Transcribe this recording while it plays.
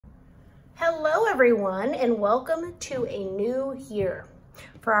Hello everyone, and welcome to a new year.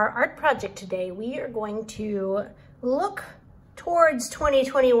 For our art project today, we are going to look towards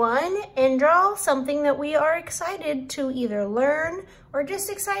 2021 and draw something that we are excited to either learn or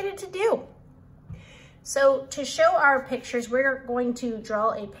just excited to do. So to show our pictures, we're going to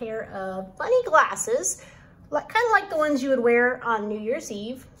draw a pair of bunny glasses, kind of like the ones you would wear on New Year's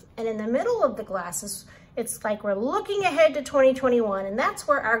Eve. And in the middle of the glasses, it's like we're looking ahead to 2021, and that's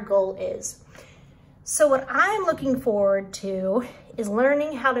where our goal is. So what I'm looking forward to is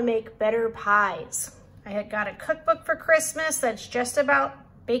learning how to make better pies. I had got a cookbook for Christmas that's just about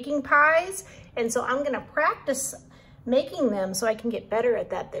baking pies, and so I'm gonna practice making them so I can get better at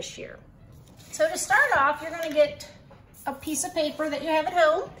that this year. So to start off, you're gonna get a piece of paper that you have at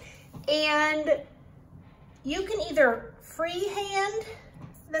home, and you can either freehand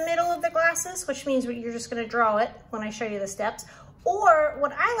the middle of the glasses, which means you're just gonna draw it when I show you the steps. Or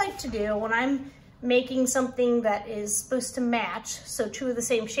what I like to do when I'm making something that is supposed to match, so two of the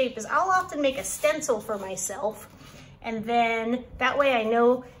same shape, is I'll often make a stencil for myself. And then that way I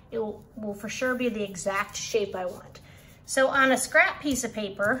know it will for sure be the exact shape I want. So on a scrap piece of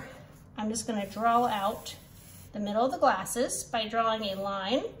paper, I'm just gonna draw out the middle of the glasses by drawing a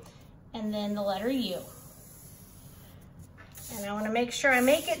line and then the letter U. And I want to make sure I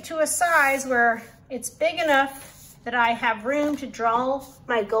make it to a size where it's big enough that I have room to draw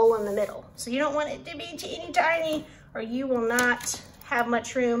my goal in the middle. So you don't want it to be teeny tiny or you will not have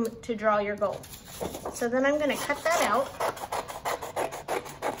much room to draw your goal. So then I'm going to cut that out.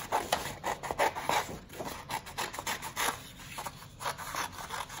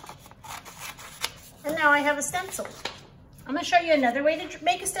 And now I have a stencil. I'm going to show you another way to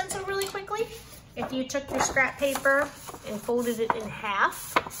make a stencil really quickly. If you took your scrap paper and folded it in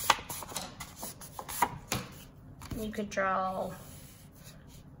half, you could draw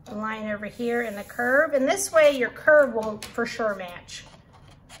a line over here in the curve, and this way your curve will for sure match.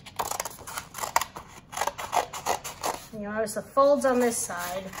 You notice the folds on this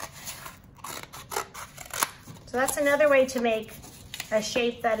side. So that's another way to make a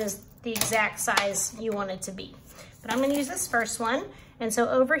shape that is the exact size you want it to be. But I'm going to use this first one. And so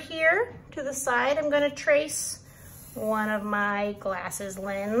over here to the side, I'm going to trace one of my glasses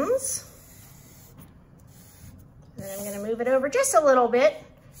lens. And then I'm going to move it over just a little bit.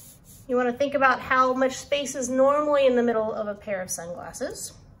 You want to think about how much space is normally in the middle of a pair of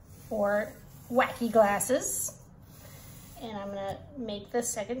sunglasses or wacky glasses. And I'm going to make the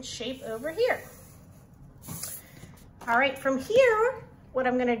second shape over here. All right, from here, what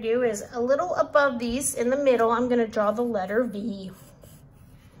I'm going to do is a little above these in the middle, I'm going to draw the letter V.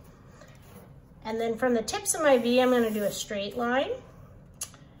 And then from the tips of my V, I'm going to do a straight line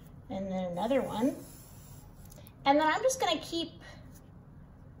and then another one. And then I'm just going to keep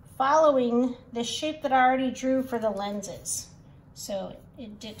following the shape that I already drew for the lenses. So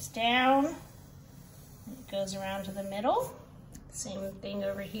it dips down, and it goes around to the middle. Same thing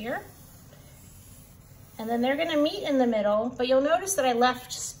over here. And then they're going to meet in the middle, but you'll notice that I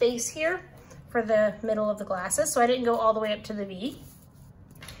left space here for the middle of the glasses, so I didn't go all the way up to the V.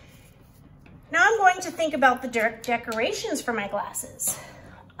 Now I'm going to think about the decorations for my glasses.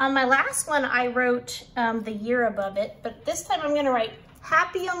 On my last one, I wrote the year above it, but this time I'm gonna write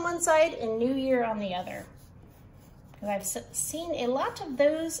happy on one side and New Year on the other. Because I've seen a lot of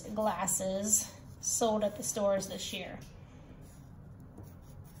those glasses sold at the stores this year.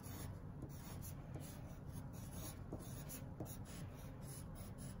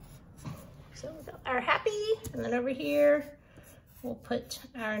 So we've got our happy, and then over here, we'll put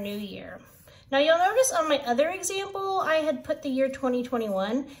our New Year. Now you'll notice on my other example, I had put the year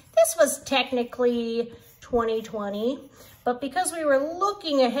 2021. This was technically 2020, but because we were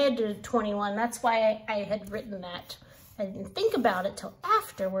looking ahead to 21, that's why I had written that. I didn't think about it till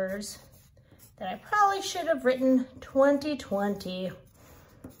afterwards that I probably should have written 2020.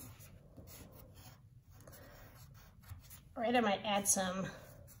 All right, I might add some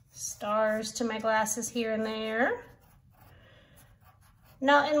stars to my glasses here and there.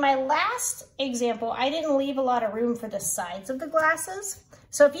 Now in my last example, I didn't leave a lot of room for the sides of the glasses.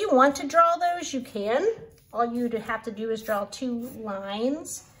 So if you want to draw those, you can. All you'd have to do is draw two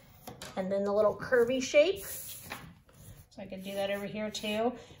lines and then the little curvy shape. So I could do that over here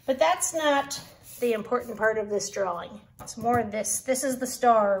too. But that's not the important part of this drawing. It's more this. This is the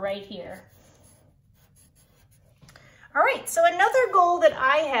star right here. All right, so another goal that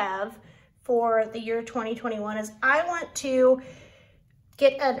I have for the year 2021 is I want to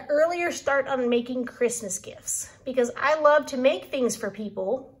get an earlier start on making Christmas gifts because I love to make things for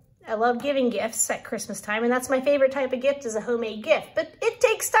people. I love giving gifts at Christmas time, and that's my favorite type of gift is a homemade gift, but it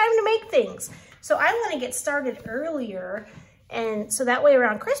takes time to make things. So I want to get started earlier, and so that way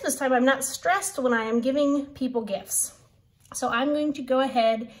around Christmas time, I'm not stressed when I am giving people gifts. So I'm going to go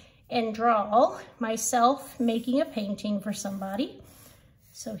ahead and draw myself making a painting for somebody.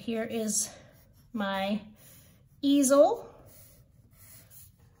 So here is my easel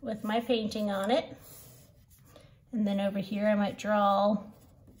with my painting on it. And then over here, I might draw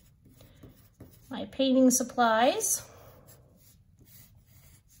my painting supplies.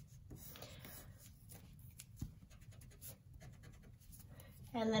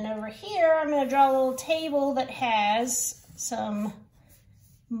 And then over here, I'm going to draw a little table that has some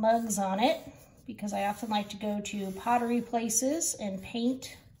mugs on it, because I often like to go to pottery places and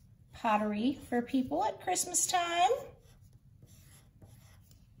paint pottery for people at Christmas time.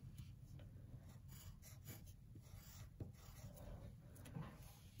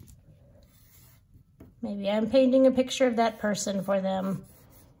 Maybe I'm painting a picture of that person for them.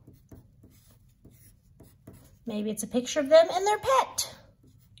 Maybe it's a picture of them and their pet.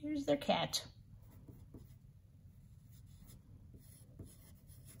 Here's their cat.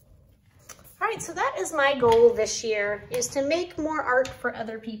 All right, so that is my goal this year, is to make more art for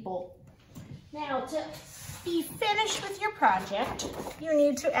other people. Now, to be finished with your project, you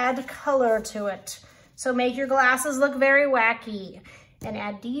need to add color to it. So make your glasses look very wacky and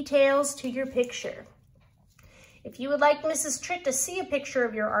add details to your picture. If you would like Mrs. Tritt to see a picture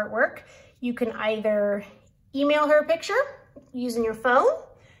of your artwork, you can either email her a picture using your phone,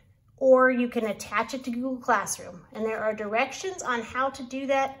 or you can attach it to Google Classroom. And there are directions on how to do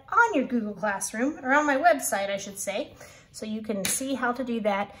that on your Google Classroom, or on my website, I should say. So you can see how to do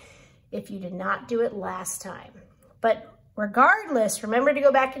that if you did not do it last time. But regardless, remember to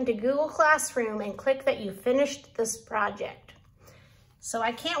go back into Google Classroom and click that you finished this project. So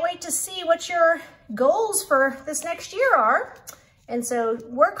I can't wait to see what your goals for this next year are. And so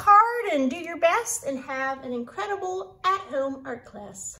work hard and do your best and have an incredible at-home art class.